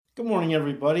Good morning,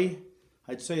 everybody.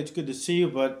 I'd say it's good to see you,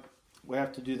 but we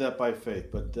have to do that by faith.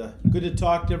 But good to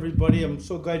talk to everybody. I'm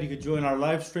so glad you could join our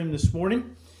live stream this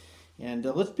morning. And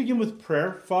let's begin with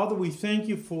prayer. Father, we thank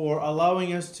you for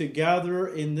allowing us to gather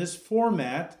in this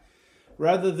format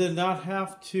rather than not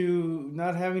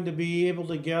having to be able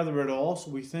to gather at all.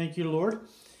 So we thank you, Lord.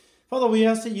 Father, we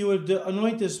ask that you would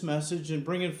anoint this message and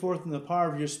bring it forth in the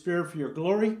power of your Spirit for your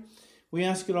glory. We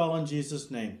ask it all in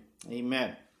Jesus' name.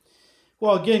 Amen.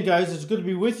 Well, again, guys, it's good to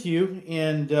be with you.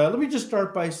 And let me just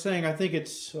start by saying I think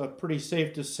it's pretty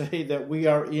safe to say that we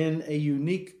are in a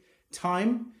unique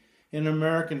time in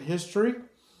American history.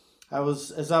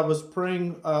 As I was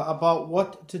praying about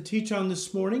what to teach on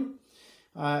this morning,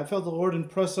 I felt the Lord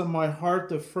impress on my heart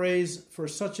the phrase, "for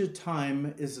such a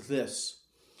time as this."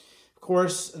 Of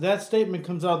course, that statement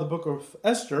comes out of the book of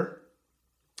Esther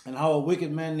and how a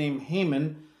wicked man named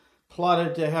Haman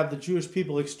plotted to have the Jewish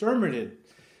people exterminated.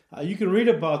 You can read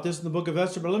about this in the book of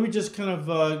Esther, but let me just kind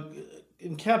of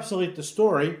encapsulate the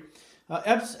story.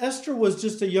 Esther was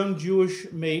just a young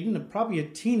Jewish maiden, probably a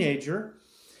teenager,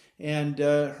 and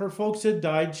her folks had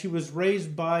died. She was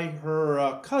raised by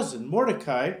her cousin,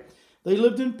 Mordecai. They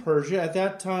lived in Persia. At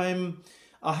that time,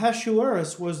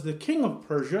 Ahasuerus was the king of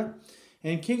Persia,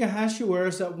 and King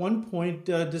Ahasuerus at one point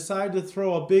decided to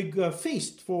throw a big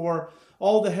feast for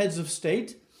all the heads of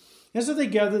state. And so they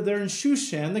gathered there in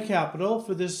Shushan, the capital,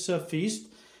 for this feast.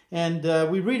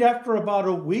 And we read after about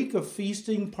a week of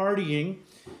feasting, partying,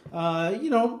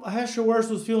 Ahasuerus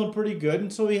was feeling pretty good.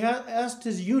 And so he asked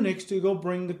his eunuchs to go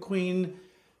bring the queen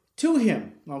to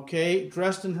him,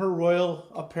 dressed in her royal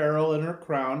apparel and her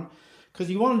crown, because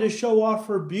he wanted to show off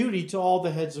her beauty to all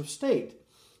the heads of state.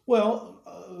 Well,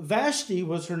 Vashti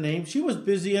was her name. She was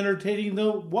busy entertaining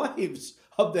the wives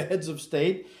of the heads of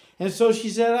state. And so she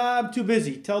said, "I'm too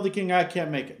busy. Tell the king I can't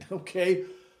make it." Okay.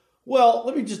 Well,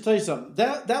 let me just tell you something.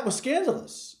 That was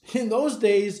scandalous. In those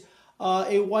days,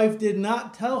 a wife did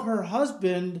not tell her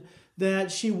husband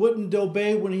that she wouldn't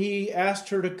obey when he asked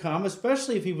her to come,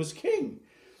 especially if he was king.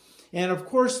 And of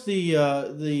course, the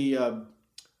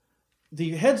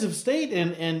heads of state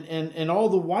and all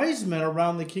the wise men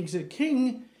around the king said,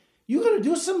 "King, you got to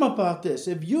do something about this.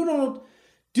 If you don't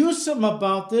do something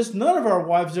about this, none of our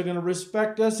wives are going to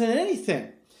respect us in anything."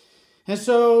 And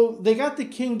so they got the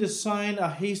king to sign a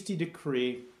hasty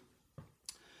decree,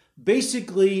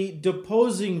 basically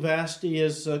deposing Vashti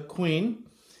as queen,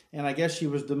 and I guess she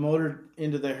was demoted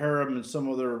into the harem in some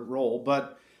other role,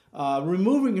 but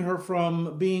removing her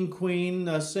from being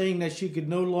queen, saying that she could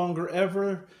no longer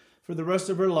ever, for the rest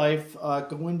of her life,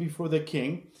 go in before the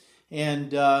king.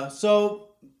 And so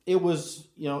it was,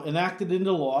 enacted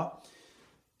into law.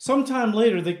 Sometime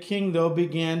later, the king, though,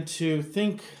 began to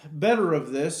think better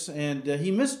of this, and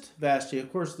he missed Vashti.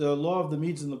 Of course, the law of the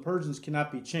Medes and the Persians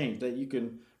cannot be changed. That you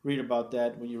can read about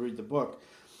that when you read the book.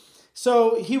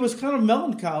 So he was kind of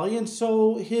melancholy, and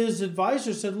so his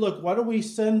advisor said, "Look, why don't we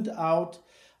send out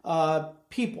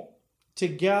people to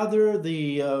gather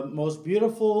the most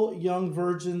beautiful young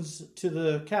virgins to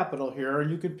the capital here, and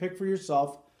you can pick for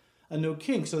yourself a new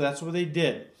king." So that's what they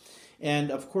did.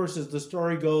 And of course, as the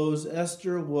story goes,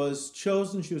 Esther was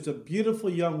chosen. She was a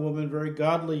beautiful young woman, very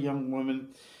godly young woman.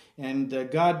 And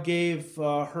God gave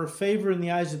her favor in the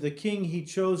eyes of the king. He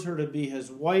chose her to be his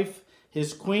wife,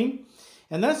 his queen.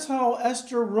 And that's how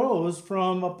Esther rose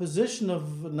from a position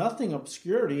of nothing,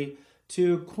 obscurity,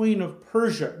 to queen of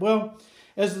Persia. Well,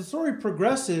 as the story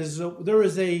progresses, there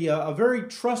is a very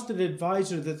trusted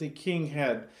advisor that the king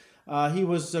had. He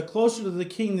was closer to the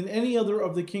king than any other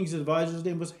of the king's advisors. His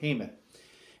name was Haman.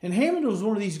 And Haman was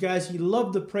one of these guys, he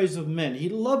loved the praise of men. He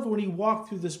loved when he walked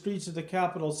through the streets of the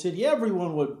capital city.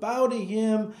 Everyone would bow to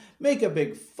him, make a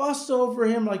big fuss over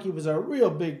him like he was a real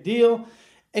big deal,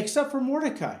 except for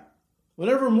Mordecai.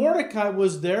 Whenever Mordecai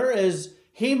was there, as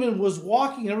Haman was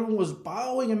walking, everyone was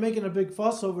bowing and making a big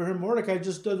fuss over him. Mordecai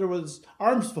just stood there with his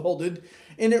arms folded,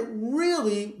 and it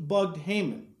really bugged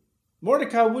Haman.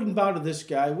 Mordecai wouldn't bow to this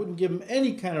guy, wouldn't give him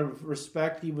any kind of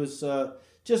respect. He was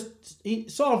he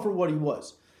saw him for what he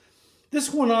was.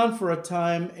 This went on for a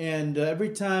time, and every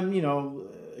time,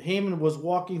 Haman was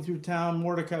walking through town,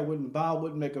 Mordecai wouldn't bow,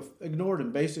 ignored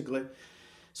him, basically.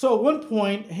 So at one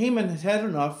point, Haman had had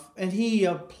enough, and he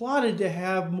plotted to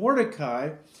have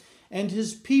Mordecai and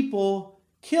his people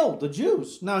killed, the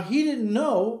Jews. Now, he didn't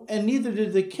know, and neither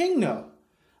did the king know,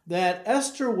 that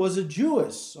Esther was a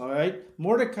Jewess, all right?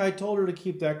 Mordecai told her to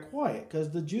keep that quiet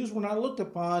because the Jews were not looked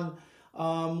upon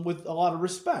with a lot of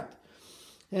respect.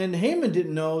 And Haman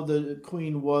didn't know the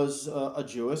queen was a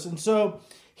Jewess. And so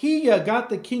he got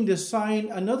the king to sign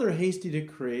another hasty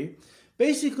decree,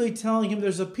 basically telling him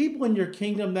there's a people in your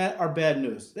kingdom that are bad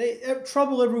news. They have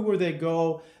trouble everywhere they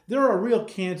go. They're a real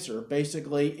cancer,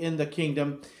 basically, in the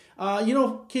kingdom.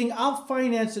 King, I'll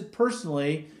finance it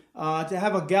personally to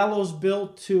have a gallows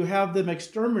built to have them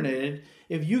exterminated.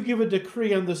 If you give a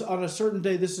decree on this on a certain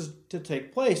day, this is to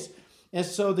take place. And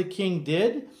so the king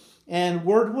did, and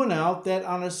word went out that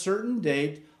on a certain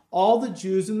date, all the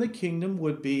Jews in the kingdom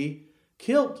would be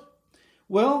killed.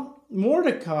 Well,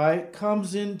 Mordecai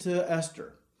comes into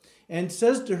Esther and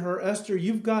says to her, Esther,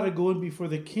 you've got to go in before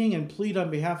the king and plead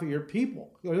on behalf of your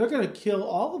people. They're going to kill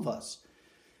all of us.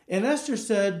 And Esther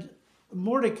said,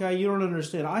 Mordecai, you don't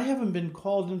understand. I haven't been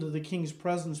called into the king's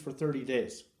presence for 30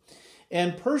 days.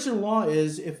 And Persian law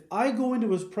is, if I go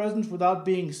into his presence without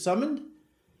being summoned,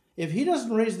 if he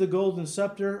doesn't raise the golden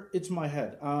scepter, it's my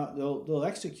head. They'll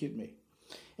execute me.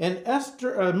 And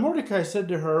Mordecai said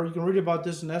to her, you can read about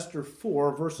this in Esther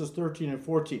 4, verses 13 and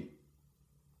 14.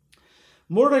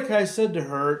 Mordecai said to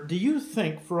her, do you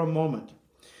think for a moment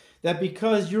that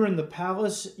because you're in the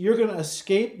palace, you're going to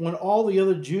escape when all the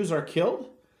other Jews are killed?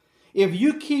 If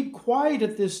you keep quiet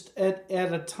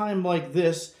at a time like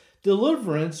this,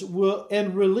 deliverance will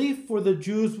and relief for the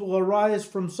Jews will arise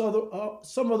from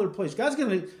some other place. God's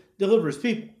going to deliver his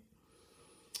people.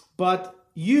 But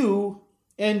you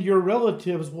and your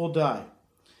relatives will die.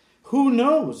 Who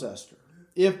knows, Esther,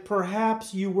 if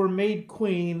perhaps you were made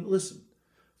queen, listen,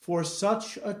 for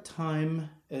such a time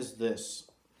as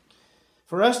this.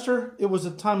 For Esther, it was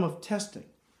a time of testing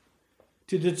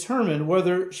to determine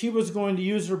whether she was going to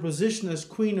use her position as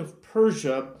queen of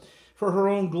Persia for her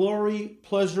own glory,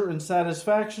 pleasure, and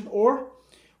satisfaction, or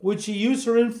would she use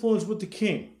her influence with the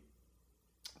king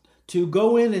to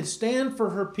go in and stand for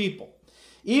her people?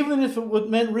 Even if it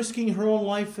meant risking her own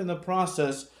life in the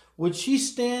process, would she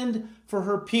stand for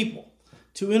her people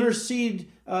to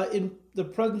intercede in the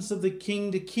presence of the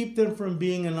king to keep them from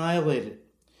being annihilated?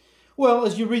 Well,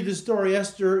 as you read the story,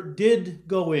 Esther did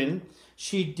go in.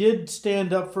 She did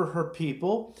stand up for her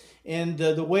people. And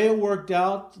the way it worked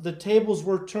out, the tables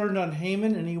were turned on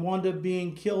Haman, and he wound up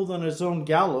being killed on his own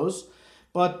gallows.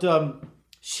 But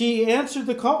she answered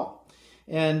the call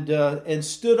and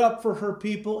stood up for her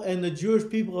people, and the Jewish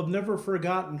people have never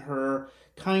forgotten her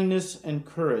kindness and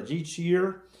courage. Each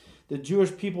year, the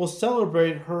Jewish people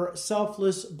celebrate her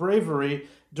selfless bravery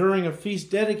during a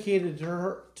feast dedicated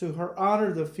to her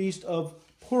honor, the Feast of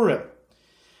Purim.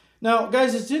 Now,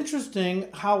 guys, it's interesting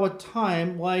how a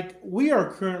time like we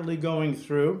are currently going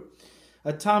through,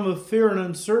 a time of fear and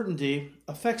uncertainty,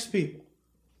 affects people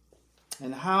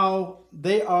and how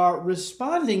they are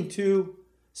responding to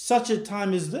such a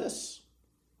time as this.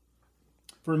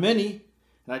 For many,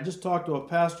 and I just talked to a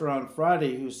pastor on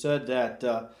Friday who said that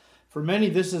for many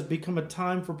this has become a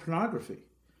time for pornography,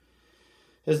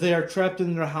 as they are trapped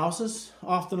in their houses,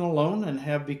 often alone, and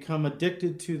have become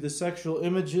addicted to the sexual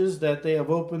images that they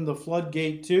have opened the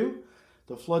floodgate to.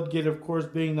 The floodgate, of course,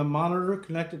 being the monitor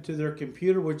connected to their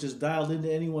computer, which is dialed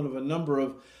into any one of a number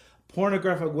of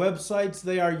pornographic websites.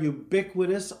 They are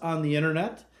ubiquitous on the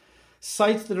internet.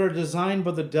 Sites that are designed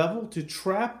by the devil to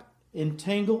trap,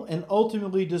 entangle, and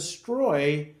ultimately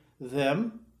destroy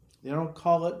them. They don't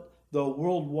call it the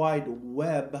World Wide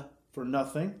Web for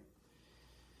nothing.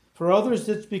 For others,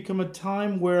 it's become a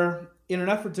time where, in an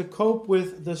effort to cope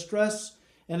with the stress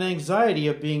and anxiety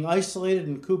of being isolated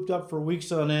and cooped up for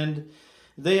weeks on end,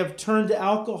 they have turned to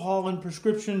alcohol and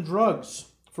prescription drugs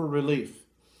for relief,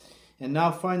 and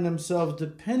now find themselves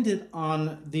dependent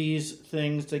on these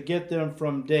things to get them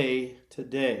from day to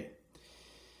day.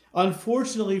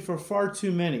 Unfortunately, for far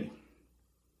too many,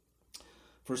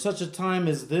 for such a time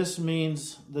as this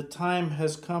means the time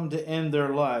has come to end their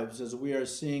lives, as we are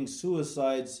seeing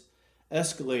suicides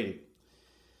escalating.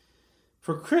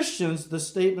 For Christians, the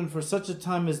statement for such a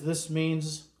time as this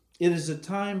means it is a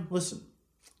time, listen,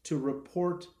 to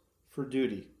report for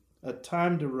duty. A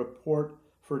time to report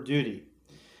for duty.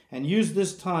 And use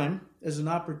this time as an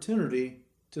opportunity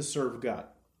to serve God.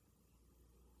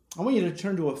 I want you to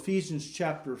turn to Ephesians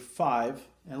chapter 5,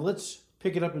 and let's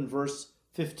pick it up in verse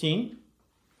 15.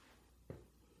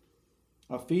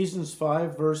 Ephesians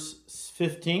 5, verse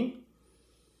 15.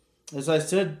 As I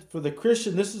said, for the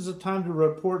Christian, this is a time to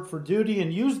report for duty,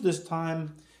 and use this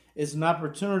time as an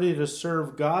opportunity to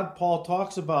serve God. Paul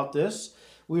talks about this.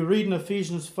 We read in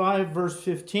Ephesians 5, verse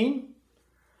 15.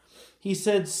 He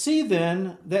said, "See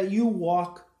then that you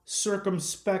walk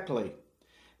circumspectly,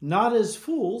 not as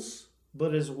fools,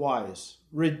 but as wise,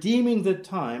 redeeming the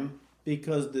time,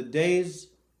 because the days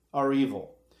are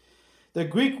evil." The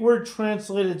Greek word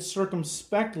translated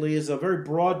circumspectly is a very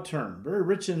broad term, very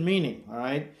rich in meaning, all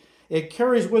right? It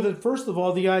carries with it, first of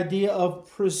all, the idea of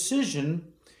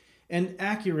precision and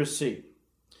accuracy,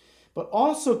 but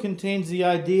also contains the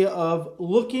idea of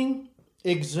looking,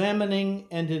 examining,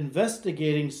 and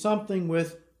investigating something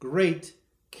with great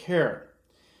care.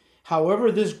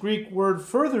 However, this Greek word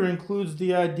further includes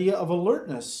the idea of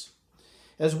alertness.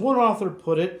 As one author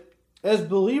put it, as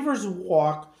believers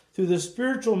walk through the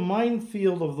spiritual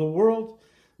minefield of the world,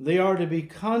 they are to be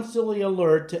constantly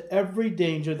alert to every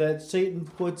danger that Satan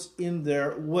puts in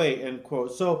their way, end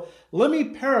quote. So let me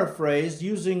paraphrase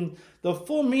using the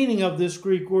full meaning of this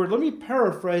Greek word. Let me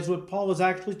paraphrase what Paul is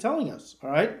actually telling us,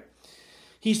 all right?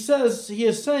 He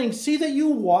is saying, see that you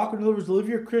walk, in other words, live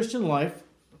your Christian life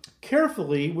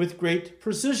carefully with great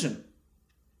precision,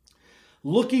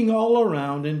 looking all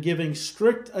around and giving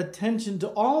strict attention to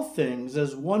all things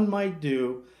as one might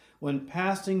do when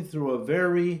passing through a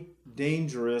very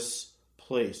dangerous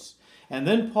place. And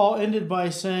then Paul ended by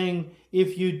saying,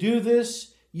 if you do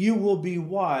this, you will be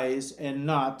wise and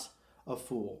not a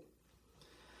fool.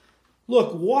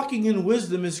 Look, walking in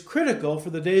wisdom is critical for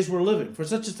the days we're living. For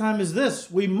such a time as this,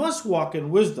 we must walk in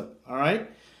wisdom, all right?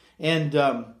 And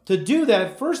to do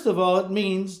that, first of all, it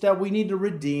means that we need to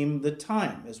redeem the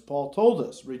time, as Paul told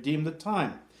us, redeem the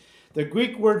time. The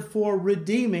Greek word for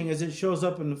redeeming, as it shows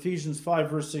up in Ephesians 5,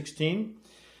 verse 16,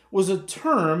 was a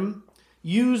term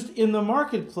used in the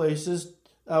marketplaces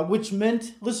which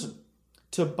meant, listen,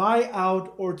 to buy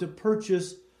out or to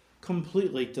purchase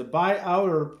completely, to buy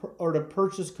out or to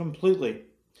purchase completely.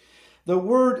 The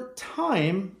word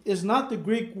time is not the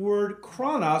Greek word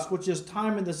chronos, which is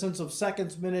time in the sense of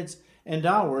seconds, minutes, and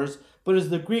hours, but is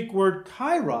the Greek word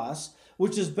kairos,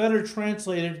 which is better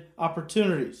translated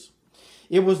opportunities.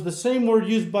 It was the same word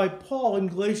used by Paul in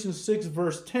Galatians 6,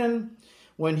 verse 10,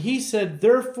 when he said,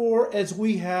 therefore, as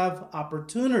we have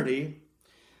opportunity,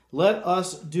 let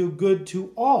us do good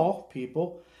to all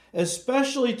people,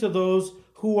 especially to those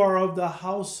who are of the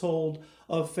household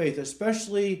of faith,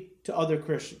 especially to other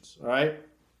Christians, all right?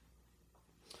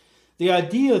 The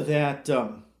idea that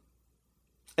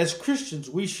as Christians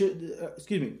we should,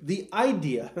 the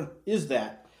idea is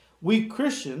that we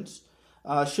Christians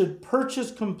should purchase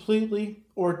completely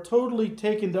or totally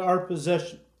take into our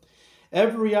possession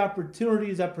every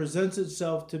opportunity that presents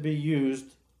itself to be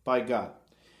used by God.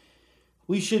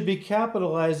 We should be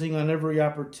capitalizing on every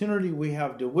opportunity we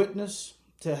have to witness,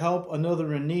 to help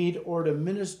another in need, or to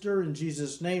minister in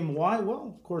Jesus' name. Why?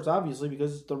 Well, of course, obviously,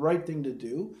 because it's the right thing to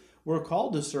do. We're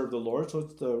called to serve the Lord, so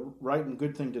it's the right and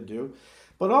good thing to do.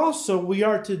 But also, we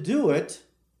are to do it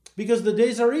because the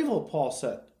days are evil, Paul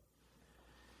said.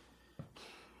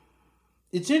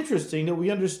 It's interesting that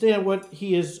we understand what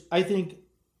he is, I think,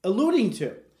 alluding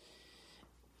to.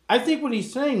 I think what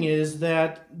he's saying is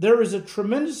that there is a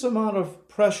tremendous amount of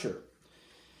pressure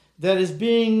that is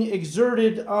being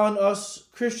exerted on us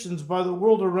Christians by the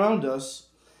world around us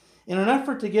in an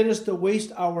effort to get us to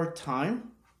waste our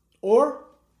time, or,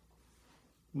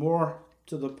 more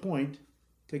to the point,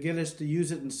 to get us to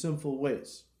use it in sinful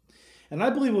ways. And I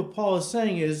believe what Paul is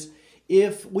saying is,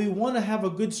 if we want to have a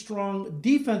good, strong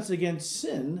defense against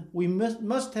sin, we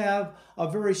must have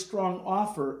a very strong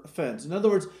offense. In other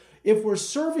words, if we're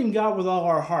serving God with all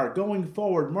our heart, going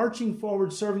forward, marching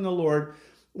forward, serving the Lord,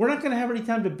 we're not going to have any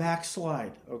time to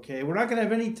backslide, okay? We're not going to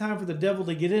have any time for the devil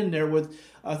to get in there with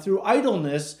through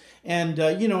idleness and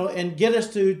and get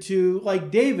us to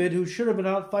like David, who should have been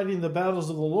out fighting the battles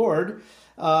of the Lord,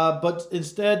 but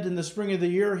instead, in the spring of the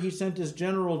year, he sent his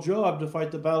general Joab to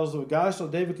fight the battles of God, so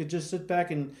David could just sit back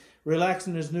and relax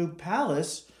in his new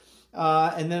palace.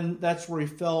 And then that's where he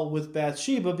fell with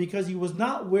Bathsheba, because he was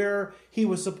not where he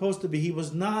was supposed to be. He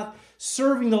was not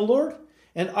serving the Lord.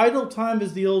 And idle time,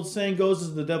 as the old saying goes,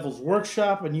 is the devil's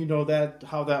workshop, and you know that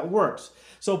how that works.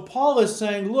 So Paul is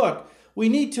saying, look, we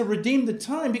need to redeem the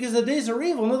time because the days are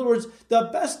evil. In other words, the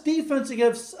best defense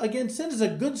against sin is a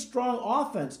good, strong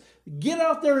offense. Get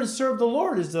out there and serve the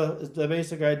Lord is the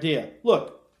basic idea.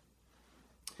 Look,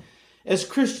 as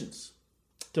Christians,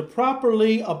 to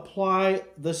properly apply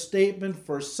the statement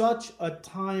for such a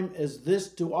time as this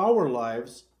to our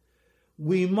lives,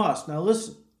 we must, now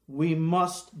listen, we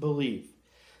must believe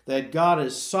that God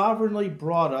has sovereignly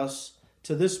brought us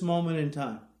to this moment in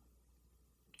time,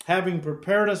 having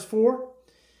prepared us for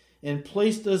and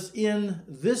placed us in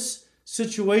this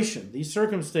situation, these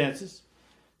circumstances,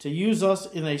 to use us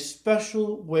in a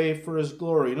special way for His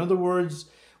glory. In other words,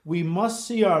 we must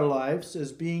see our lives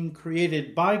as being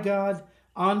created by God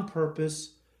on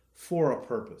purpose for a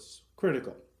purpose.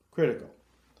 Critical.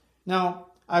 Now,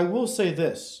 I will say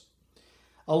this.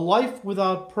 A life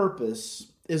without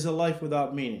purpose is a life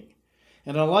without meaning.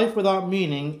 And a life without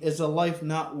meaning is a life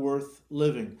not worth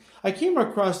living. I came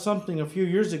across something a few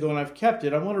years ago, and I've kept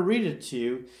it. I want to read it to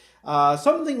you.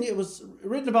 It was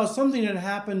written about something that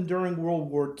happened during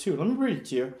World War II. Let me read it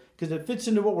to you because it fits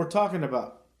into what we're talking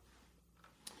about.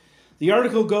 The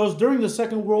article goes, during the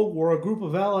Second World War, a group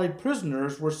of Allied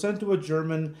prisoners were sent to a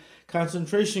German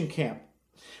concentration camp.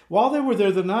 While they were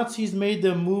there, the Nazis made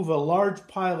them move a large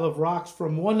pile of rocks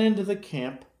from one end of the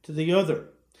camp to the other.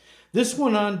 This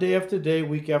went on day after day,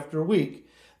 week after week.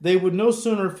 They would no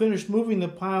sooner finish moving the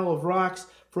pile of rocks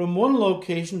from one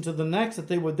location to the next that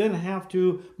they would then have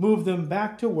to move them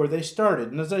back to where they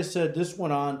started. And as I said, this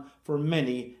went on for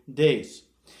many days.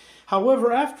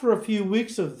 However, after a few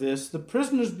weeks of this, the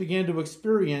prisoners began to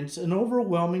experience an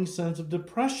overwhelming sense of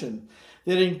depression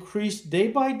that increased day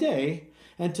by day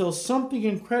until something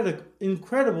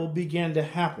incredible began to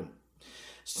happen.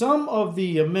 Some of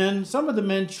the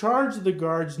men charged the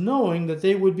guards knowing that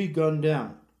they would be gunned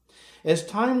down. As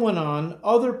time went on,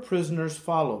 other prisoners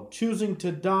followed, choosing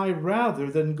to die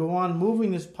rather than go on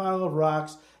moving this pile of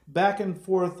rocks back and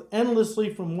forth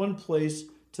endlessly from one place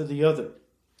to the other.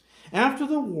 After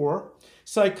the war,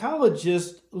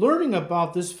 psychologists learning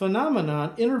about this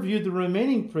phenomenon interviewed the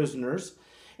remaining prisoners,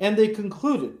 and they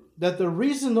concluded that the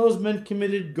reason those men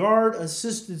committed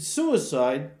guard-assisted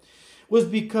suicide was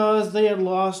because they had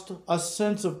lost a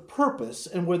sense of purpose,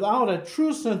 and without a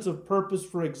true sense of purpose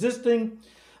for existing,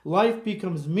 life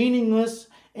becomes meaningless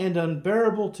and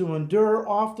unbearable to endure,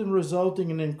 often resulting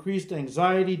in increased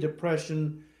anxiety,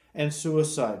 depression, and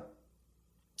suicide.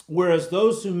 Whereas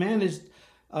those who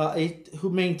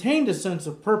maintained a sense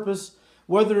of purpose,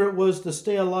 whether it was to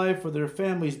stay alive for their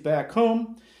families back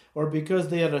home, or because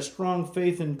they had a strong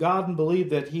faith in God and believed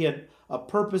that He had a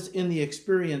purpose in the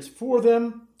experience for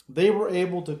them, they were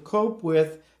able to cope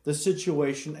with the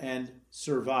situation and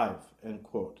survive, end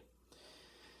quote.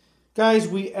 Guys,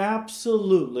 we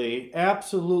absolutely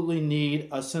need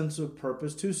a sense of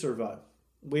purpose to survive.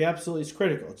 It's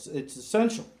critical. It's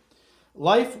essential.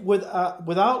 Without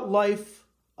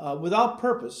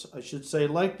purpose, I should say,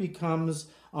 life becomes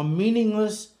a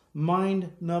meaningless,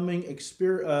 mind-numbing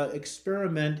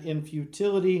experiment in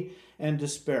futility and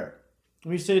despair.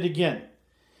 Let me say it again.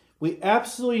 We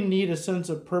absolutely need a sense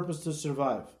of purpose to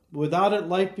survive. Without it,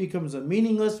 life becomes a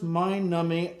meaningless,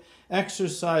 mind-numbing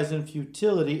exercise in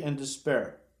futility and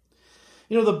despair.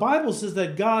 You know, the Bible says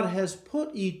that God has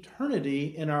put eternity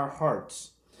in our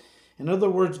hearts. In other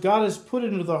words, God has put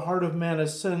into the heart of man a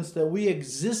sense that we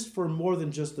exist for more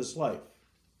than just this life.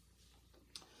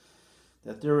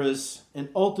 That there is an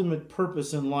ultimate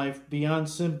purpose in life beyond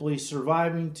simply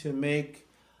surviving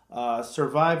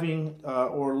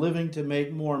or living to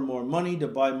make more and more money, to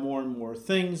buy more and more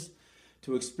things,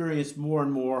 to experience more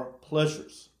and more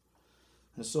pleasures.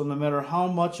 And so no matter how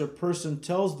much a person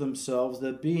tells themselves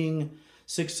that being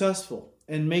successful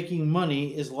and making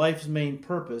money is life's main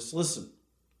purpose, listen,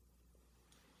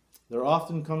 there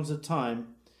often comes a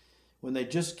time when they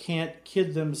just can't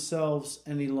kid themselves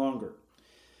any longer,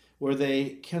 where they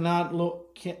cannot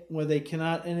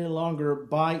any longer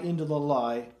buy into the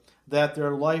lie that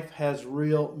their life has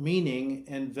real meaning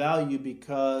and value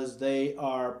because they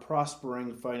are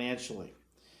prospering financially.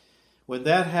 When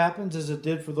that happens, as it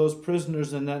did for those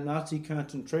prisoners in that Nazi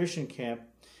concentration camp,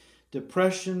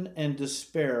 depression and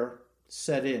despair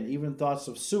set in. Even thoughts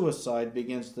of suicide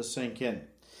begins to sink in.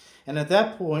 And at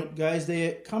that point, guys,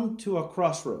 they come to a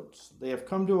crossroads. They have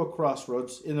come to a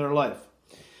crossroads in their life.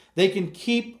 They can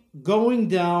keep going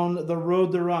down the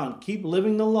road they're on, keep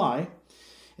living the lie,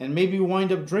 and maybe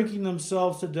wind up drinking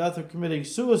themselves to death or committing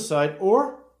suicide,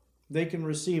 or they can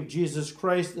receive Jesus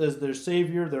Christ as their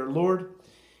Savior, their Lord,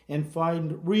 and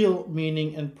find real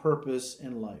meaning and purpose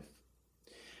in life.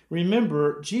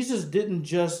 Remember, Jesus didn't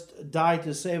just die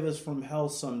to save us from hell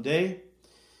someday.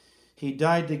 He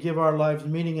died to give our lives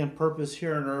meaning and purpose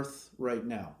here on earth right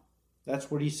now.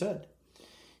 That's what He said.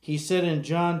 He said in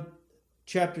John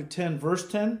chapter 10, verse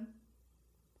 10,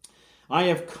 I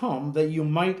have come that you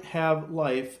might have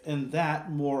life, and that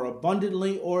more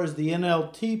abundantly, or as the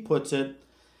NLT puts it,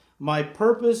 my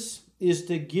purpose is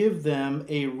to give them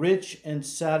a rich and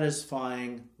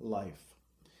satisfying life.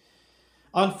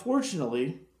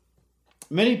 Unfortunately,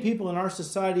 many people in our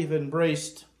society have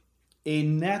embraced a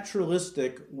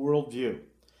naturalistic worldview.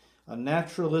 A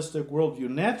naturalistic worldview.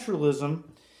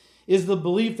 Naturalism is the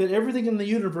belief that everything in the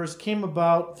universe came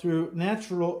about through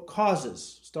natural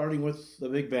causes, starting with the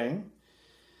Big Bang.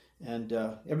 And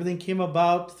everything came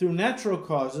about through natural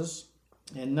causes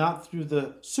and not through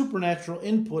the supernatural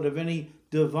input of any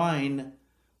divine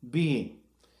being.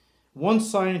 One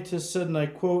scientist said, and I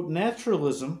quote,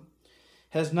 naturalism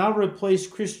has now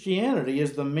replaced Christianity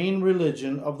as the main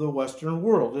religion of the Western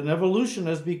world, and evolution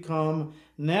has become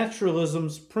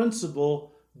naturalism's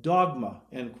principal dogma,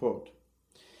 end quote.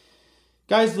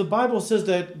 Guys, the Bible says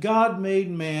that God made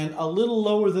man a little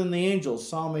lower than the angels,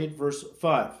 Psalm 8, verse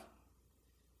 5.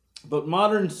 But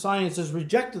modern science has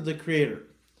rejected the Creator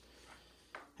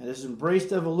and has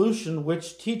embraced evolution,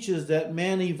 which teaches that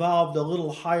man evolved a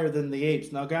little higher than the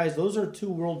apes. Now, guys, those are two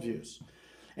worldviews.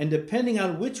 And depending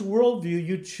on which worldview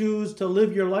you choose to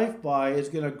live your life by is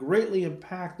going to greatly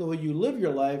impact the way you live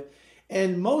your life,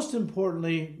 and most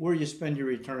importantly, where you spend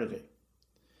your eternity.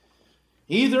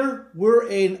 Either we're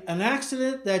an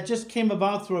accident that just came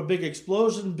about through a big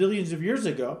explosion billions of years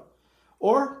ago,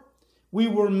 or we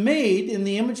were made in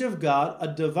the image of God, a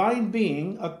divine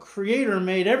being, a creator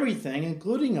made everything,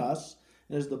 including us,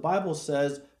 and as the Bible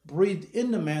says, breathed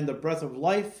into man the breath of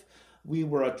life. We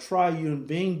were a triune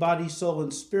being, body, soul,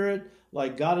 and spirit,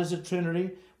 like God is a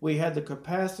Trinity. We had the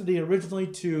capacity originally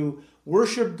to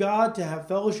worship God, to have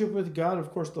fellowship with God.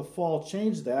 Of course, the fall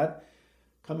changed that.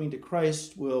 Coming to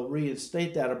Christ will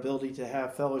reinstate that ability to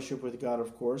have fellowship with God,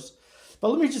 of course. But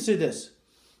let me just say this.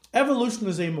 Evolution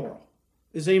is amoral.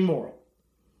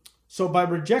 So by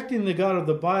rejecting the God of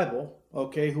the Bible,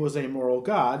 who is a moral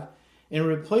God, and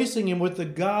replacing him with the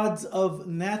gods of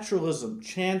naturalism,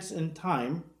 chance, and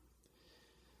time,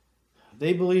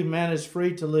 they believe man is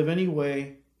free to live any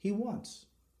way he wants,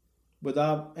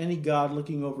 without any God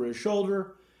looking over his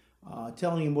shoulder,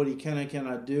 telling him what he can and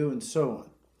cannot do, and so on.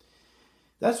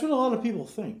 That's what a lot of people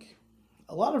think.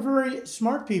 A lot of very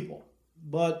smart people,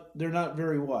 but they're not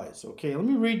very wise. Okay, let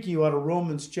me read to you out of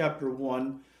Romans chapter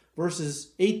 1,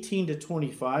 verses 18 to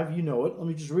 25. You know it. Let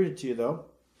me just read it to you, though.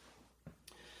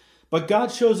 But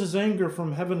God shows his anger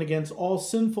from heaven against all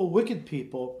sinful, wicked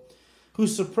people who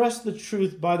suppress the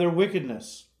truth by their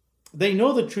wickedness. They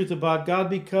know the truth about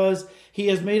God because he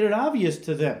has made it obvious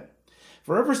to them.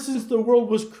 For ever since the world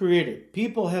was created,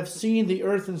 people have seen the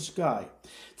earth and sky.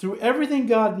 Through everything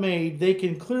God made, they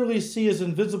can clearly see his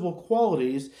invisible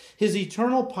qualities, his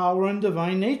eternal power and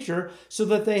divine nature, so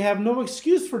that they have no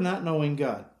excuse for not knowing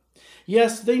God.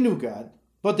 Yes, they knew God,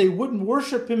 but they wouldn't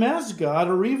worship him as God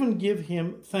or even give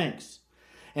him thanks.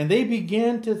 And they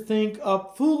began to think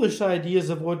up foolish ideas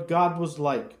of what God was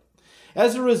like.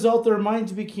 As a result, their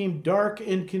minds became dark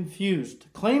and confused.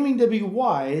 Claiming to be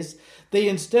wise, they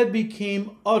instead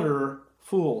became utter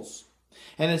fools.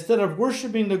 And instead of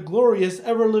worshiping the glorious,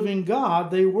 ever-living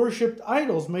God, they worshipped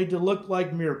idols made to look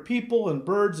like mere people and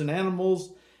birds and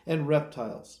animals and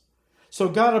reptiles. So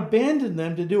God abandoned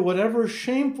them to do whatever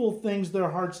shameful things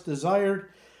their hearts desired,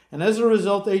 and as a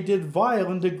result, they did vile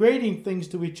and degrading things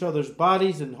to each other's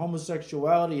bodies, and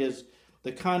homosexuality is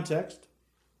the context.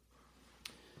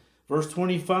 Verse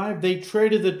 25, they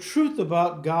traded the truth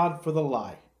about God for the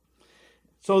lie.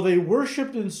 So they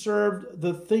worshipped and served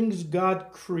the things God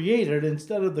created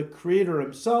instead of the Creator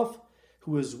himself,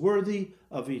 who is worthy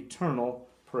of eternal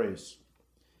praise.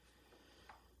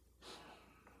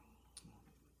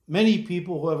 Many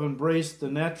people who have embraced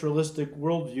the naturalistic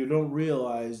worldview don't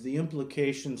realize the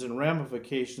implications and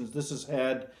ramifications this has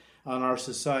had on our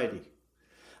society.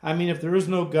 I mean, if there is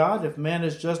no God, if man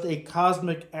is just a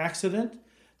cosmic accident,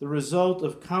 the result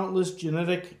of countless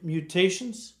genetic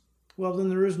mutations, well, then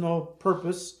there is no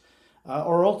purpose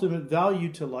or ultimate value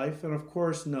to life, and of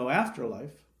course, no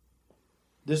afterlife.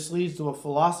 This leads to a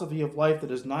philosophy of life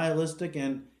that is nihilistic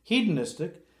and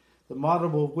hedonistic, the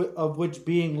motto of which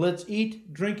being, let's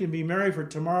eat, drink, and be merry, for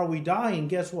tomorrow we die, and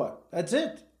guess what? That's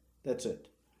it. That's it.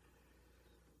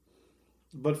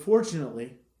 But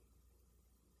fortunately,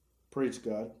 praise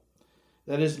God,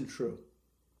 that isn't true.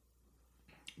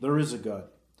 There is a God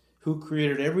who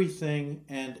created everything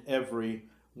and everyone.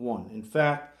 In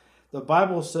fact, the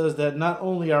Bible says that not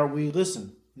only are we,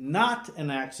 listen, not an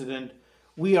accident,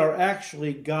 we are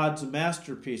actually God's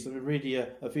masterpiece. Let me read you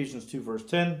Ephesians 2, verse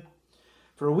 10.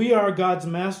 For we are God's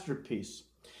masterpiece.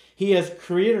 He has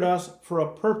created us for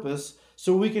a purpose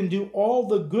so we can do all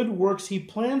the good works he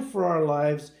planned for our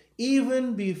lives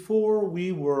even before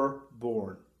we were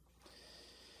born.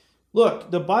 Look,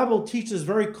 the Bible teaches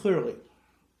very clearly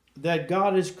that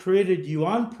God has created you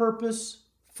on purpose,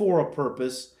 for a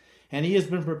purpose, and he has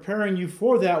been preparing you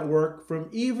for that work from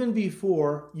even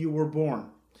before you were born.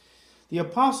 The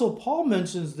Apostle Paul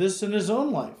mentions this in his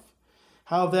own life,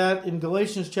 how that in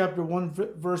Galatians chapter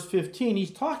 1, verse 15,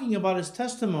 he's talking about his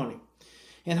testimony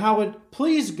and how it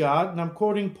pleased God, and I'm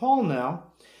quoting Paul now,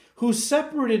 who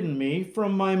separated me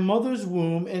from my mother's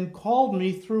womb and called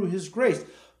me through his grace.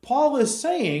 Paul is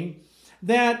saying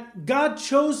that God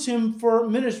chose him for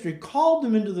ministry, called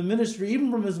him into the ministry even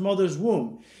from his mother's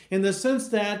womb. in the sense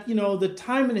that, the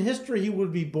time in history he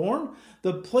would be born,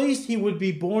 the place he would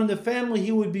be born, the family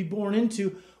he would be born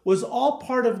into was all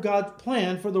part of God's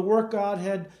plan for the work God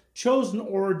had chosen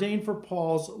or ordained for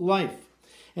Paul's life.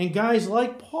 And guys,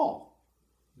 like Paul,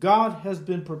 God has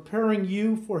been preparing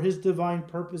you for his divine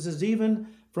purposes even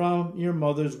from your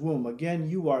mother's womb. Again,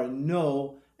 you are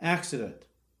no accident.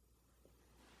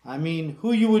 I mean,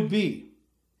 who you would be,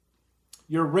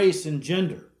 your race and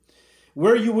gender,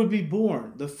 where you would be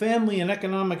born, the family and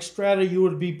economic strata you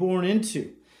would be born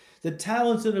into, the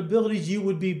talents and abilities you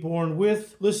would be born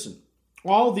with. Listen,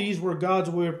 all these were God's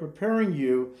way of preparing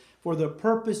you for the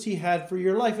purpose he had for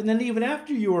your life. And then even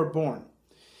after you were born,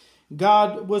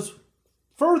 God was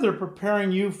further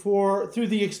preparing you through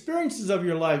the experiences of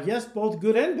your life. Yes, both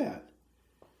good and bad.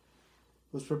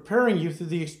 Was preparing you through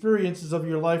the experiences of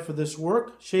your life for this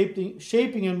work,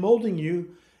 shaping and molding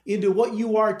you into what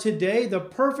you are today, the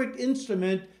perfect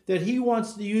instrument that he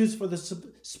wants to use for the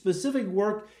specific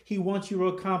work he wants you to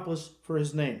accomplish for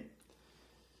his name.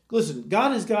 Listen,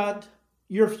 God has got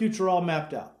your future all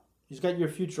mapped out. He's got your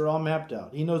future all mapped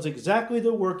out. He knows exactly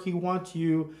the work he wants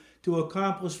you to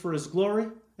accomplish for his glory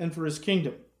and for his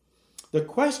kingdom. The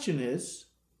question is,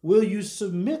 will you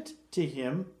submit to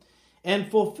him and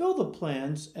fulfill the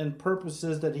plans and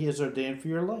purposes that he has ordained for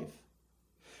your life?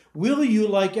 Will you,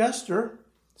 like Esther,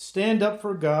 stand up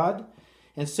for God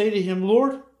and say to him,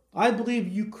 Lord, I believe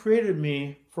you created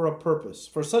me for a purpose,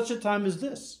 for such a time as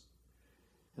this.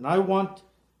 And I want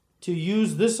to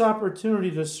use this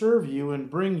opportunity to serve you and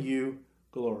bring you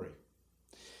glory.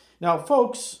 Now,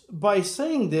 folks, by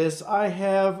saying this, I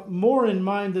have more in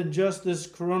mind than just this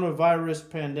coronavirus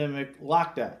pandemic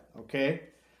lockdown, okay?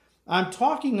 I'm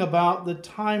talking about the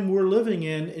time we're living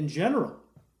in general,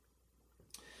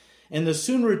 and the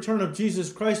soon return of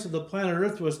Jesus Christ to the planet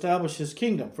Earth to establish his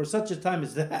kingdom for such a time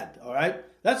as that, all right?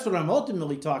 That's what I'm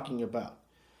ultimately talking about.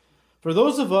 For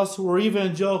those of us who are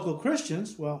evangelical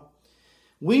Christians, well,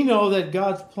 we know that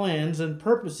God's plans and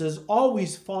purposes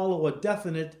always follow a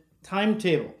definite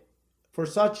timetable for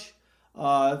such,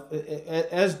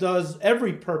 as does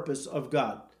every purpose of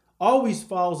God. Always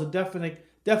follows a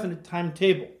definite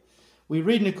timetable. We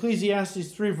read in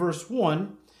Ecclesiastes 3 verse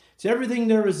 1, to everything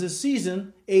there is a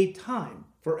season, a time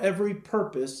for every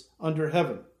purpose under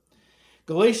heaven.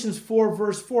 Galatians 4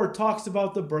 verse 4 talks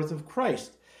about the birth of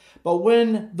Christ. But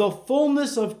when the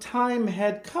fullness of time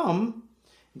had come,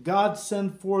 God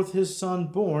sent forth his son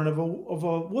born of a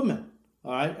woman,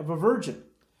 all right, of a virgin.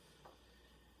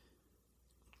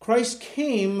 Christ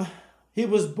came, he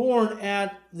was born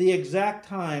at the exact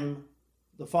time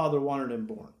the Father wanted him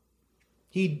born.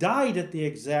 He died at the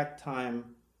exact time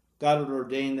God had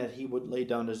ordained that he would lay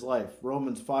down his life.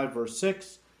 Romans 5 verse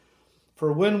 6,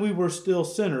 for when we were still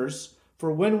sinners,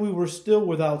 for when we were still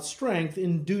without strength,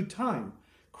 in due time,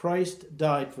 Christ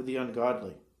died for the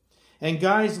ungodly. And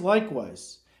guys,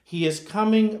 likewise, he is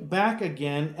coming back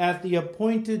again at the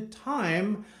appointed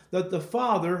time that the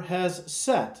Father has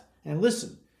set. And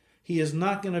listen, he is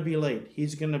not going to be late.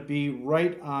 He's going to be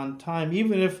right on time,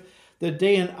 even if the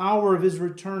day and hour of his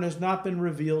return has not been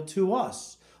revealed to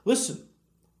us. Listen,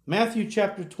 Matthew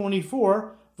chapter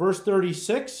 24, verse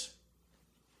 36.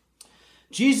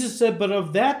 Jesus said, but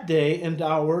of that day and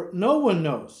hour no one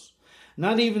knows,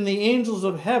 not even the angels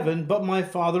of heaven, but my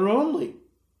Father only.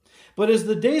 But as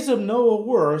the days of Noah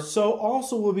were, so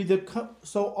also will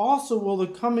the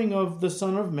coming of the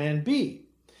Son of Man be.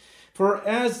 For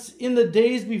as in the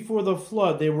days before the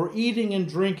flood they were eating and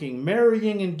drinking,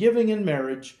 marrying and giving in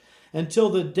marriage, until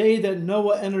the day that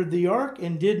Noah entered the ark,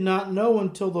 and did not know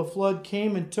until the flood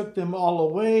came and took them all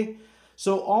away,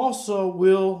 so also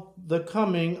will the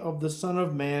coming of the Son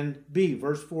of Man be.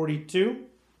 Verse 42,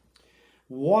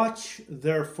 watch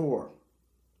therefore,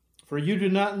 for you do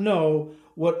not know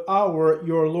what hour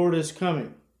your Lord is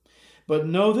coming. But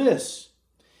know this,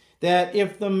 that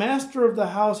if the master of the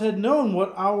house had known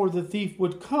what hour the thief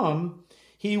would come,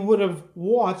 he would have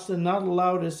watched and not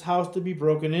allowed his house to be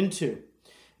broken into.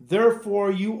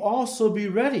 Therefore you also be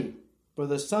ready, for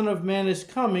the Son of Man is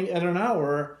coming at an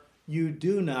hour you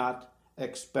do not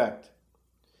expect.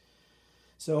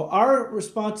 So our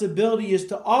responsibility is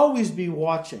to always be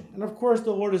watching. And of course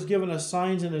the Lord has given us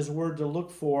signs in his word to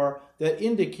look for that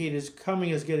indicate his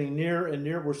coming is getting nearer and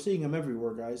nearer. We're seeing him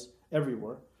everywhere, guys,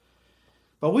 everywhere.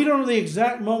 But we don't know the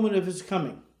exact moment of his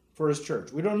coming for his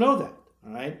church. We don't know that,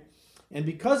 all right? And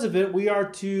because of it, we are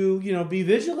to, be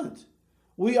vigilant.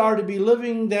 We are to be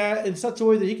living that in such a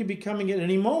way that he could be coming at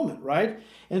any moment, right?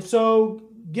 And so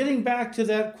getting back to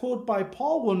that quote by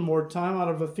Paul one more time out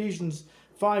of Ephesians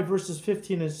 5 verses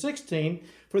 15 and 16,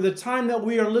 for the time that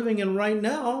we are living in right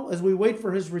now as we wait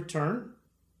for his return,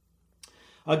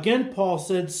 Again, Paul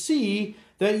said, see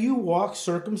that you walk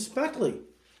circumspectly,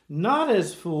 not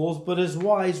as fools, but as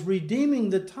wise, redeeming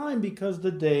the time because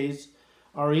the days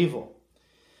are evil.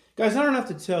 Guys, I don't have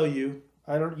to tell you,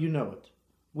 you know it.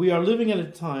 We are living at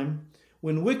a time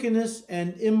when wickedness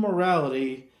and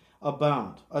immorality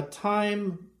abound. A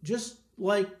time just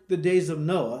like the days of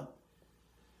Noah,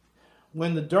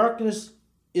 when the darkness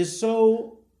is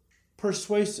so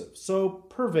persuasive, so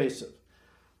pervasive,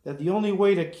 that the only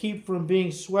way to keep from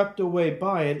being swept away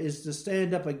by it is to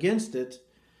stand up against it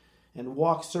and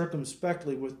walk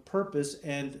circumspectly with purpose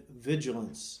and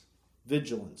vigilance.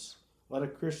 Vigilance. A lot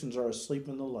of Christians are asleep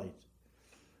in the light.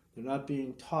 They're not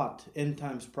being taught end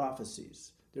times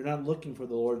prophecies. They're not looking for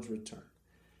the Lord's return.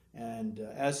 And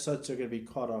as such, they're going to be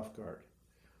caught off guard.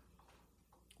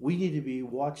 We need to be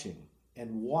watching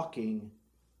and walking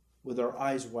with our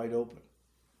eyes wide open.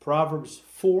 Proverbs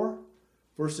 4,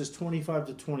 verses 25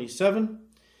 to 27.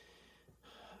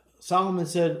 Solomon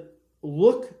said,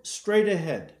 look straight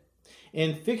ahead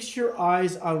and fix your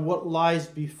eyes on what lies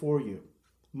before you.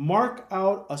 Mark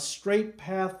out a straight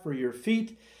path for your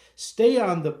feet. Stay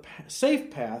on the safe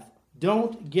path.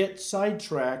 Don't get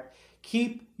sidetracked.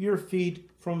 Keep your feet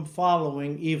from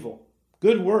following evil.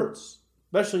 Good words,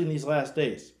 especially in these last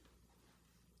days.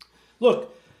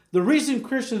 Look, the reason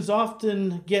Christians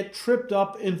often get tripped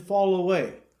up and fall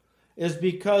away is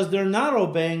because they're not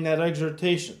obeying that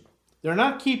exhortation. They're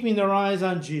not keeping their eyes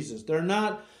on Jesus. They're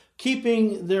not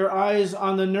keeping their eyes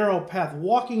on the narrow path.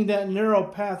 Walking that narrow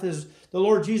path as the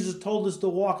Lord Jesus told us to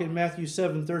walk in Matthew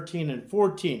 7, 13 and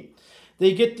 14.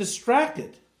 They get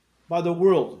distracted by the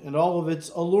world and all of its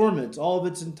allurements, all of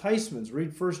its enticements.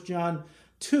 Read 1 John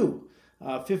 2,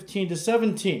 15 to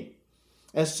 17.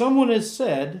 As someone has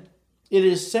said, it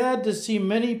is sad to see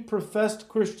many professed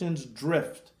Christians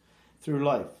drift through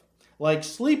life, like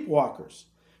sleepwalkers,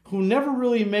 who never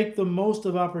really make the most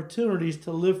of opportunities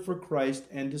to live for Christ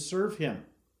and to serve Him.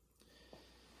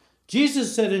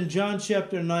 Jesus said in John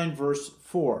chapter 9, verse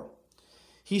 4,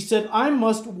 He said, I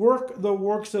must work the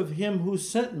works of Him who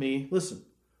sent me, listen,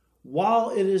 while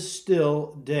it is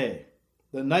still day.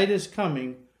 The night is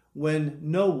coming when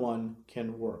no one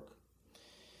can work.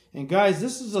 And guys,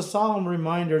 this is a solemn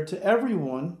reminder to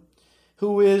everyone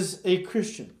who is a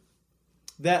Christian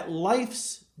that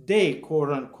life's day, quote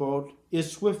unquote, is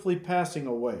swiftly passing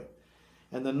away.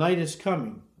 And the night is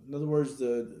coming. In other words,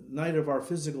 the night of our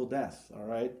physical death, all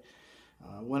right?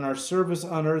 When our service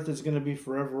on earth is going to be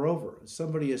forever over.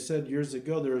 Somebody has said years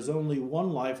ago, there is only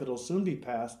one life, it'll soon be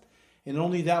past, and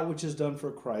only that which is done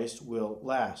for Christ will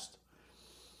last.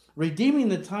 Redeeming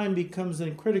the time becomes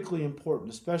then critically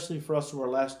important, especially for us who are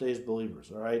last days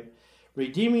believers, all right?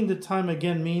 Redeeming the time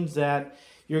again means that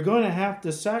you're going to have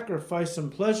to sacrifice some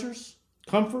pleasures,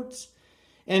 comforts,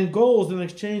 and goals in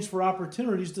exchange for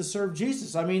opportunities to serve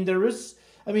Jesus.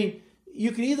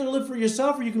 You can either live for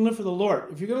yourself or you can live for the Lord.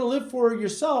 If you're going to live for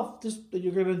yourself,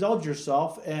 you're going to indulge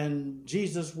yourself and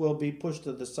Jesus will be pushed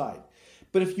to the side.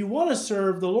 But if you want to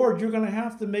serve the Lord, you're going to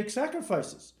have to make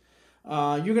sacrifices.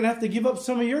 You're going to have to give up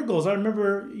some of your goals. I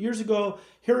remember years ago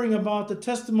hearing about the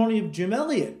testimony of Jim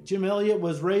Elliot. Jim Elliot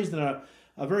was raised in a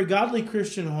very godly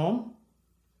Christian home.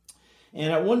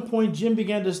 And at one point, Jim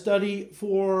began to study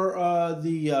to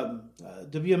be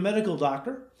a medical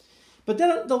doctor. But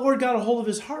then the Lord got a hold of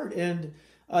his heart and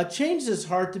changed his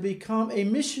heart to become a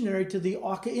missionary to the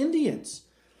Auca Indians.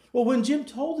 Well, when Jim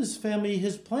told his family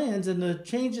his plans and the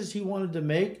changes he wanted to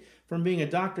make from being a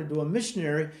doctor to a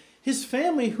missionary, his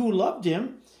family, who loved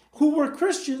him, who were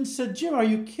Christians, said, Jim, are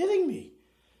you kidding me?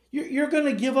 You're going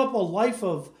to give up a life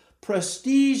of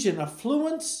prestige and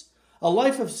affluence, a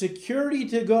life of security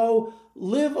to go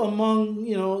live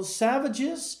among,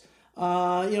 savages,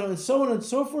 and so on and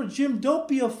so forth. Jim, don't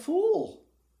be a fool.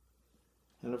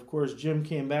 And of course, Jim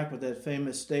came back with that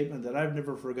famous statement that I've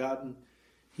never forgotten.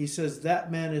 He says,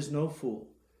 that man is no fool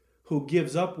who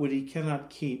gives up what he cannot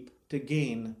keep to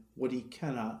gain what he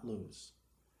cannot lose.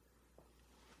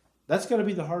 That's got to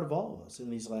be the heart of all of us in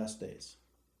these last days.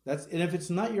 And if it's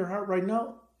not your heart right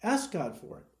now, ask God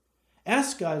for it.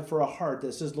 Ask God for a heart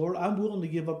that says, Lord, I'm willing to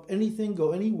give up anything,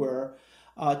 go anywhere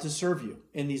to serve you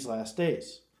in these last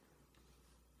days.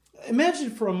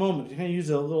 Imagine for a moment, to kind of use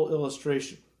a little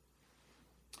illustration.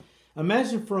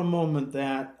 Imagine for a moment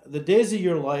that the days of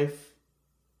your life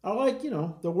are like,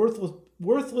 the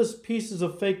worthless pieces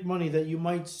of fake money that you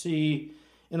might see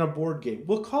in a board game.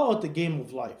 We'll call it the game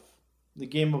of life. The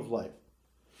game of life.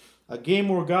 A game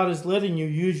where God is letting you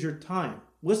use your time.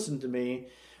 Listen to me,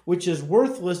 which is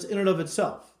worthless in and of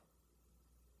itself.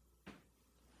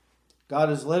 God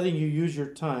is letting you use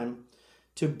your time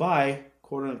to buy,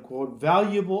 quote unquote,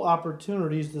 valuable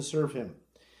opportunities to serve Him.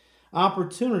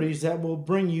 opportunities that will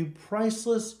bring you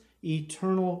priceless,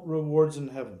 eternal rewards in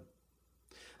heaven.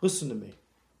 Listen to me.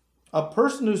 A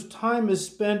person whose time is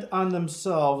spent on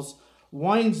themselves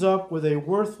winds up with a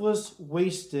worthless,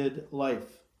 wasted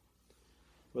life.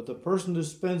 But the person who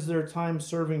spends their time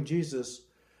serving Jesus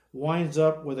winds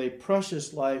up with a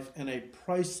precious life and a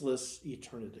priceless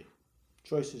eternity.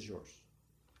 Choice is yours.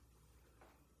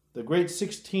 The great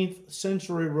 16th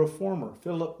century reformer,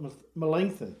 Philip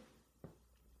Melanchthon,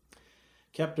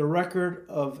 kept a record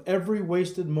of every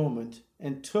wasted moment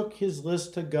and took his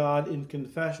list to God in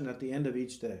confession at the end of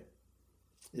each day.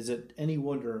 Is it any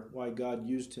wonder why God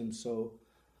used him so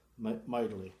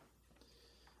mightily?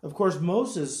 Of course,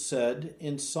 Moses said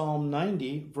in Psalm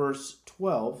 90, verse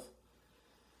 12,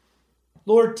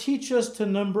 Lord, teach us to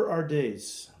number our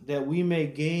days, that we may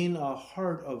gain a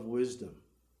heart of wisdom.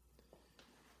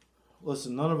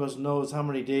 Listen, none of us knows how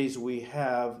many days we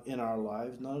have in our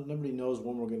lives. Nobody knows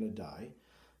when we're going to die.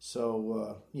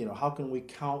 So, how can we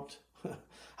count?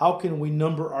 How can we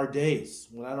number our days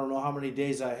when I don't know how many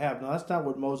days I have? No, that's not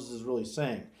what Moses is really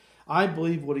saying. I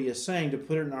believe what he is saying, to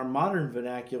put it in our modern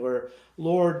vernacular,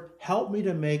 Lord, help me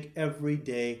to make every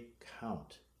day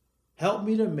count. Help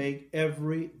me to make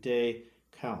every day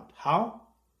count. How?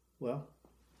 Well,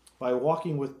 by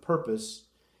walking with purpose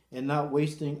and not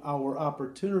wasting our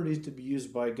opportunities to be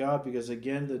used by God, because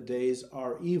again, the days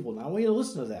are evil. Now I want you to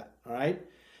listen to that, all right?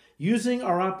 Using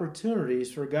our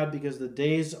opportunities for God because the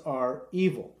days are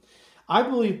evil. I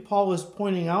believe Paul is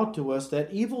pointing out to us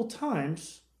that evil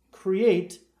times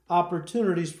create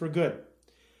opportunities for good.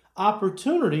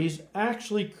 Opportunities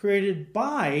actually created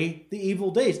by the evil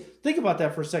days. Think about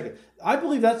that for a second. I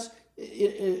believe that's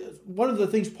one of the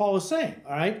things Paul is saying,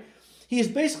 all right? He is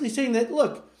basically saying that,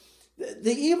 look,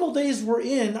 the evil days we're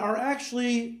in are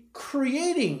actually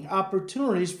creating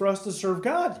opportunities for us to serve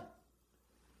God.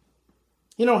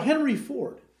 Henry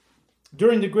Ford,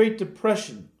 during the Great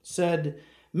Depression, said,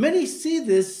 many see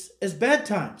this as bad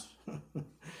times,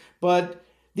 but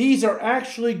these are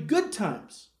actually good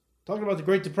times. Talking about the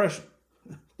Great Depression.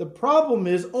 The problem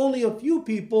is only a few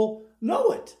people know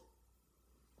it.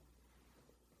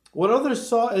 What others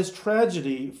saw as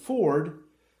tragedy, Ford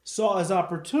saw as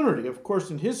opportunity. Of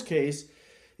course, in his case,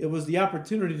 it was the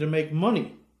opportunity to make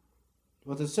money.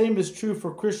 But the same is true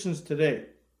for Christians today.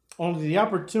 Only the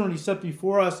opportunity set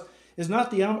before us is not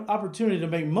the opportunity to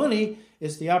make money,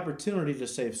 it's the opportunity to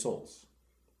save souls.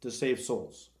 To save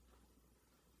souls.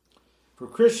 For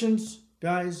Christians,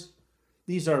 guys,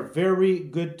 these are very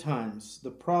good times.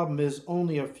 The problem is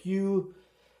only a few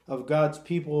of God's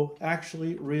people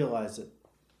actually realize it.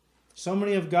 So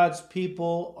many of God's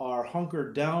people are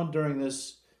hunkered down during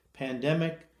this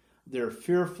pandemic. They're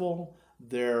fearful.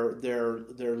 They're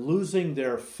losing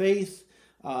their faith.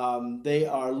 They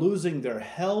are losing their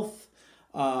health,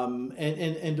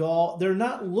 and all. They're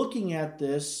not looking at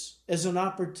this as an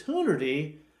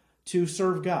opportunity to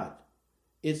serve God.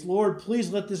 It's, Lord, please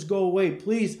let this go away.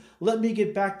 Please let me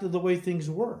get back to the way things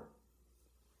were.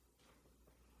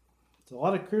 It's a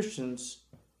lot of Christians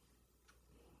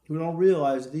who don't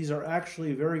realize these are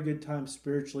actually very good times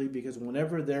spiritually, because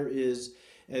whenever there is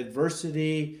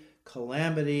adversity,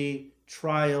 calamity,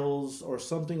 trials, or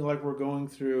something like we're going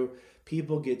through,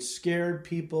 people get scared.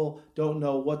 People don't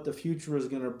know what the future is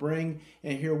going to bring.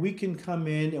 And here we can come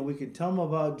in and we can tell them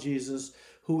about Jesus,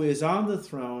 who is on the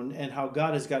throne, and how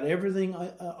God has got everything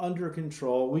under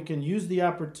control. We can use the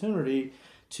opportunity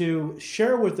to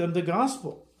share with them the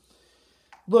gospel.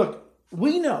 Look,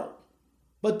 we know,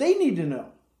 but they need to know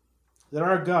that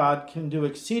our God can do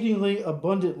exceedingly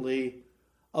abundantly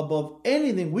above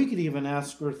anything we could even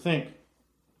ask or think.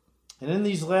 And in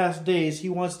these last days, he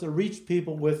wants to reach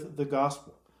people with the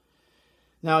gospel.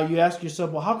 Now, you ask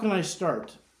yourself, well, how can I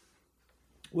start?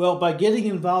 Well, by getting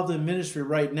involved in ministry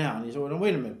right now. And you say, well,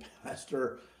 wait a minute,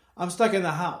 Pastor. I'm stuck in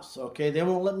the house, okay? They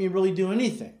won't let me really do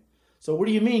anything. So what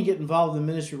do you mean get involved in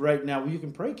ministry right now? Well, you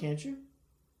can pray, can't you?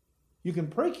 You can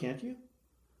pray, can't you?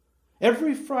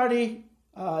 Every Friday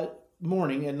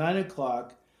morning at 9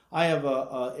 o'clock, I have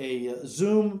a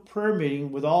Zoom prayer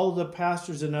meeting with all of the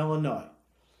pastors in Illinois.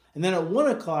 And then at 1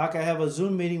 o'clock, I have a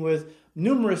Zoom meeting with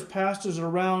numerous pastors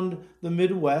around the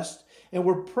Midwest. And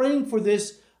we're praying for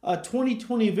this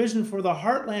 2020 vision for the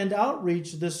Heartland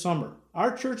Outreach this summer.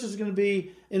 Our church is going to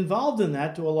be involved in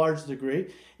that to a large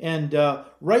degree. And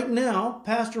right now,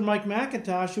 Pastor Mike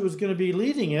McIntosh, who is going to be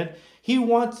leading it, he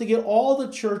wants to get all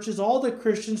the churches, all the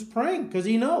Christians praying, because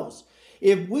he knows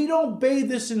if we don't bathe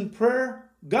this in prayer,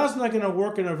 God's not going to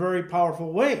work in a very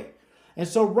powerful way. And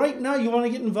so right now, you want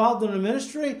to get involved in a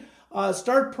ministry,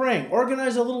 start praying.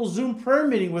 Organize a little Zoom prayer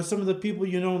meeting with some of the people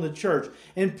you know in the church.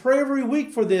 And pray every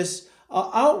week for this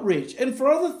outreach, and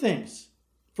for other things.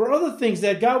 For other things,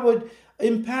 that God would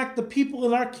impact the people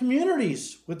in our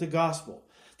communities with the gospel.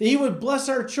 That He would bless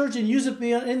our church and use it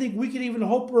beyond anything we could even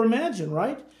hope or imagine,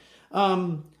 right?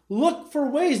 Look for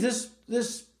ways.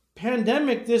 This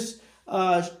pandemic, this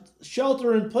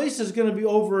shelter in place is going to be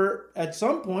over at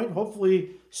some point,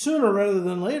 hopefully sooner rather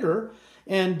than later.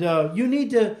 And you need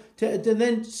to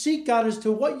then seek God as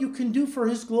to what you can do for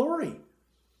His glory.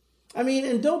 I mean,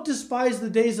 and don't despise the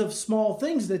days of small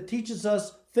things that teaches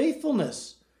us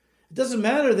faithfulness. It doesn't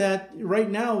matter that right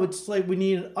now it's like we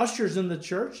need ushers in the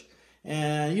church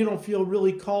and you don't feel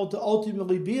really called to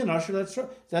ultimately be an usher.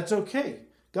 That's okay.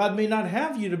 God may not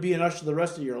have you to be an usher the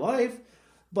rest of your life,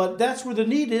 but that's where the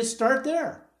need is. Start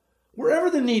there. Wherever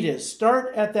the need is,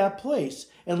 start at that place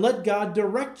and let God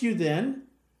direct you then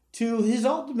to His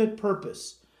ultimate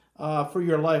purpose for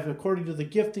your life according to the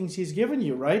giftings He's given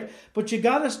you, right? But you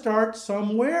got to start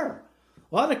somewhere.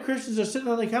 A lot of Christians are sitting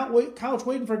on the couch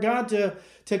waiting for God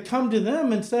to come to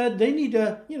them. Instead, they need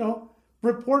to,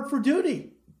 report for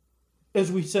duty,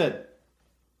 as we said.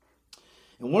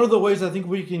 And one of the ways I think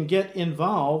we can get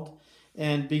involved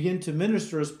and begin to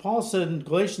minister, as Paul said in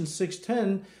Galatians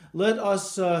 6:10, let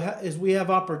us, as we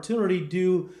have opportunity,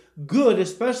 do good,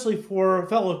 especially for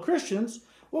fellow Christians.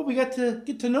 Well, we got to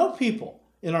get to know people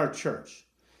in our church.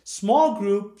 Small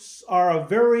groups are a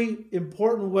very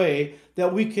important way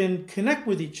that we can connect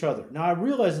with each other. Now, I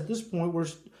realize at this point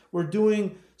we're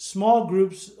doing small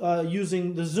groups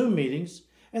using the Zoom meetings,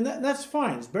 and that's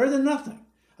fine. It's better than nothing.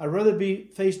 I'd rather be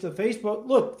face-to-face, but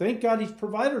look, thank God He's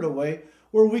provided a way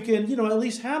where we can, at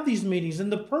least have these meetings.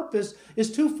 And the purpose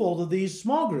is twofold of these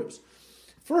small groups.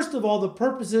 First of all, the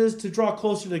purpose is to draw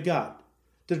closer to God.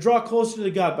 To draw closer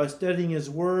to God by studying His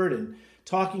Word and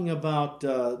talking about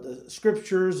the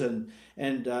Scriptures and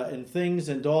things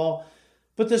and all.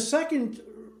 But the second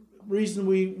reason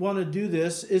we want to do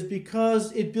this is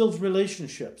because it builds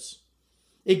relationships.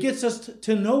 It gets us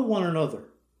to know one another.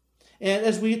 And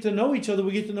as we get to know each other,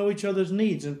 we get to know each other's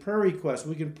needs and prayer requests.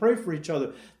 We can pray for each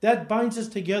other. That binds us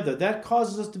together. That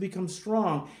causes us to become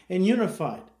strong and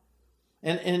unified.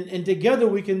 And together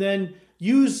we can then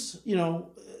use,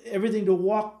 everything to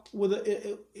walk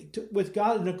with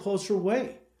God in a closer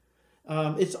way.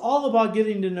 It's all about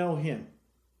getting to know Him.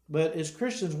 But as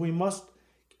Christians,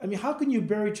 how can you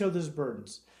bear each other's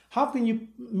burdens? How can you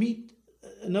meet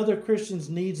another Christian's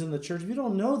needs in the church if you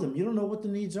don't know them? You don't know what the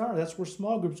needs are. That's where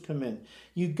small groups come in.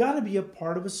 You've got to be a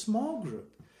part of a small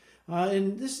group.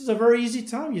 And this is a very easy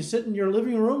time. You sit in your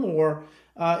living room or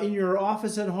in your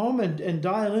office at home and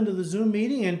dial into the Zoom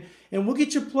meeting, and we'll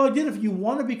get you plugged in. If you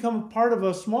want to become a part of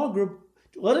a small group,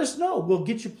 let us know. We'll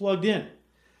get you plugged in.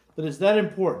 But it's that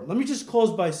important. Let me just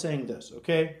close by saying this,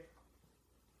 okay?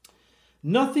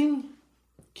 Nothing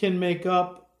can make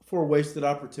up for wasted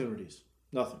opportunities.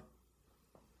 Nothing.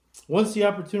 Once the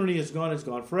opportunity is gone, it's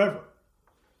gone forever.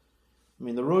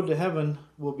 The road to heaven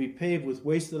will be paved with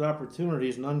wasted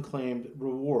opportunities and unclaimed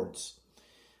rewards.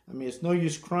 It's no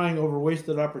use crying over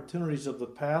wasted opportunities of the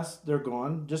past. They're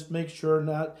gone. Just make sure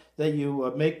that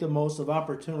you make the most of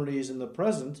opportunities in the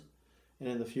present and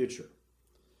in the future.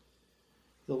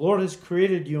 The Lord has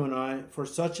created you and I for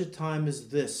such a time as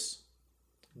this.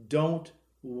 Don't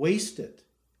waste it.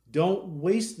 Don't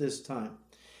waste this time.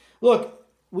 Look,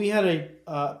 we had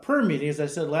a prayer meeting, as I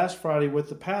said last Friday, with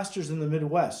the pastors in the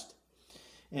Midwest.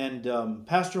 And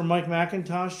Pastor Mike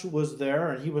McIntosh was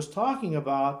there, and he was talking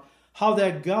about how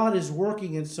that God is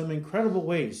working in some incredible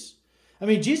ways.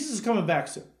 Jesus is coming back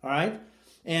soon, all right?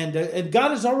 And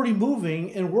God is already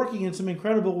moving and working in some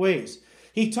incredible ways.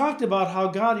 He talked about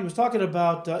how he was talking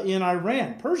about in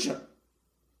Iran, Persia,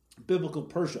 biblical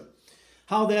Persia,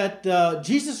 how that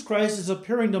Jesus Christ is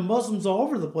appearing to Muslims all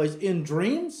over the place in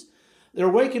dreams. They're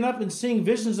waking up and seeing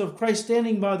visions of Christ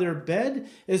standing by their bed.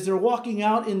 As they're walking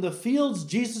out in the fields,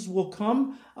 Jesus will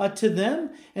come to them.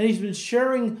 And He's been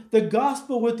sharing the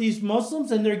gospel with these Muslims,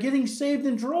 and they're getting saved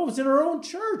in droves in our own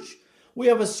church. We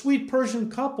have a sweet Persian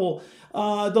couple.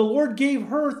 The Lord gave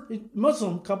her,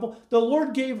 Muslim couple, the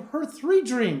Lord gave her 3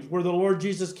 dreams where the Lord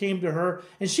Jesus came to her,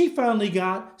 and she finally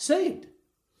got saved.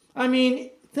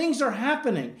 Things are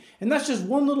happening. And that's just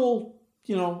one little,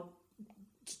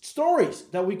 stories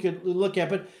that we could look at.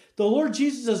 But the Lord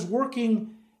Jesus is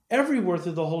working everywhere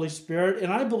through the Holy Spirit.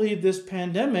 And I believe this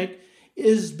pandemic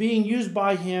is being used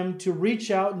by Him to reach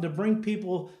out and to bring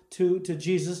people to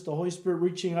Jesus. The Holy Spirit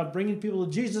reaching out, bringing people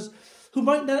to Jesus who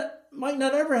might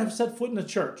not ever have set foot in a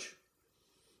church.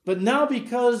 But now,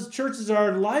 because churches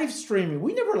are live streaming,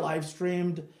 we never live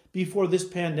streamed before this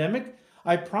pandemic.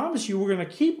 I promise you we're going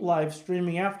to keep live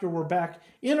streaming after we're back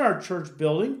in our church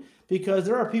building, because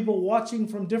there are people watching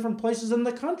from different places in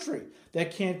the country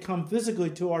that can't come physically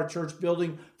to our church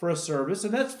building for a service,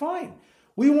 and that's fine.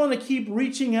 We want to keep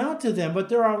reaching out to them, but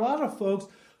there are a lot of folks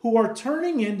who are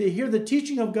turning in to hear the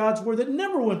teaching of God's word that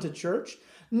never went to church,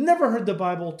 never heard the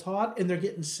Bible taught, and they're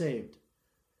getting saved.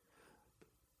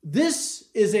 This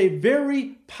is a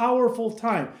very powerful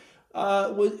time.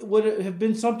 Would it have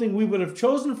been something we would have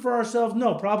chosen for ourselves?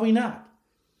 No, probably not.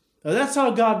 Now, that's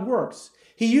how God works.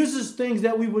 He uses things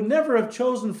that we would never have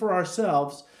chosen for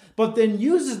ourselves, but then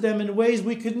uses them in ways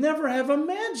we could never have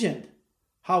imagined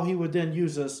how he would then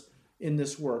use us in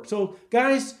this work. So,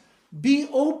 guys, be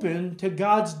open to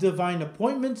God's divine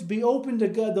appointments. Be open to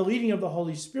God, the leading of the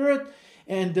Holy Spirit,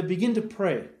 and to begin to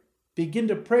pray. Begin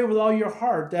to pray with all your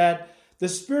heart that the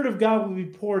Spirit of God will be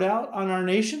poured out on our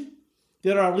nation,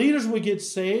 that our leaders would get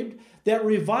saved, that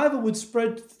revival would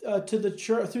spread to the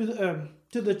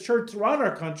church throughout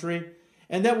our country,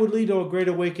 and that would lead to a great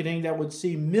awakening that would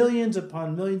see millions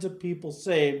upon millions of people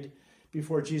saved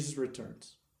before Jesus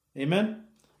returns. Amen?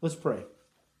 Let's pray.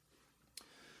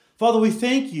 Father, we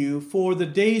thank you for the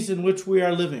days in which we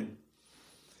are living.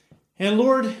 And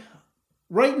Lord,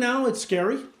 right now it's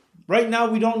scary. Right now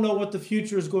we don't know what the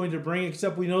future is going to bring,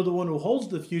 except we know the one who holds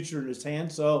the future in his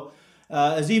hand. So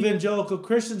as evangelical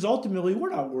Christians, ultimately we're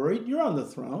not worried. You're on the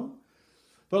throne.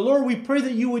 But Lord, we pray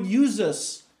that you would use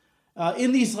us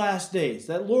in these last days.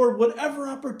 That Lord, whatever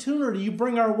opportunity you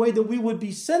bring our way, that we would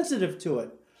be sensitive to it.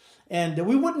 And that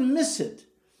we wouldn't miss it.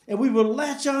 And we would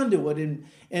latch onto it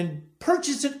and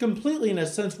purchase it completely, in a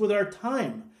sense, with our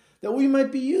time. That we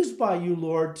might be used by you,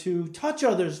 Lord, to touch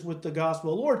others with the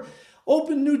gospel. Lord,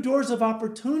 open new doors of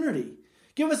opportunity.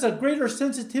 Give us a greater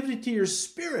sensitivity to your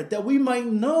Spirit, that we might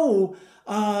know,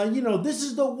 this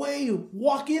is the way.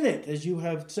 Walk in it, as you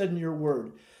have said in your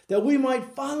word. That we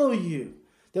might follow you.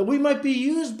 That we might be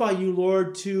used by you,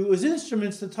 Lord, as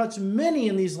instruments to touch many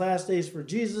in these last days for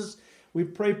Jesus. We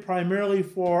pray primarily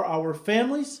for our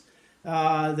families,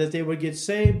 that they would get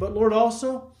saved. But Lord,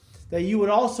 also, that you would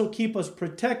also keep us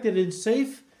protected and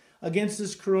safe against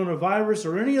this coronavirus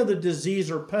or any other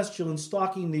disease or pestilence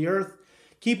stalking the earth.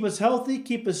 Keep us healthy,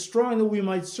 keep us strong, that we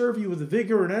might serve you with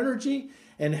vigor and energy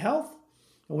and health.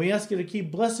 And we ask you to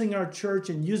keep blessing our church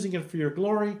and using it for your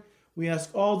glory. We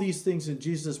ask all these things in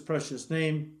Jesus' precious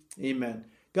name. Amen.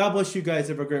 God bless you guys.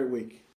 Have a great week.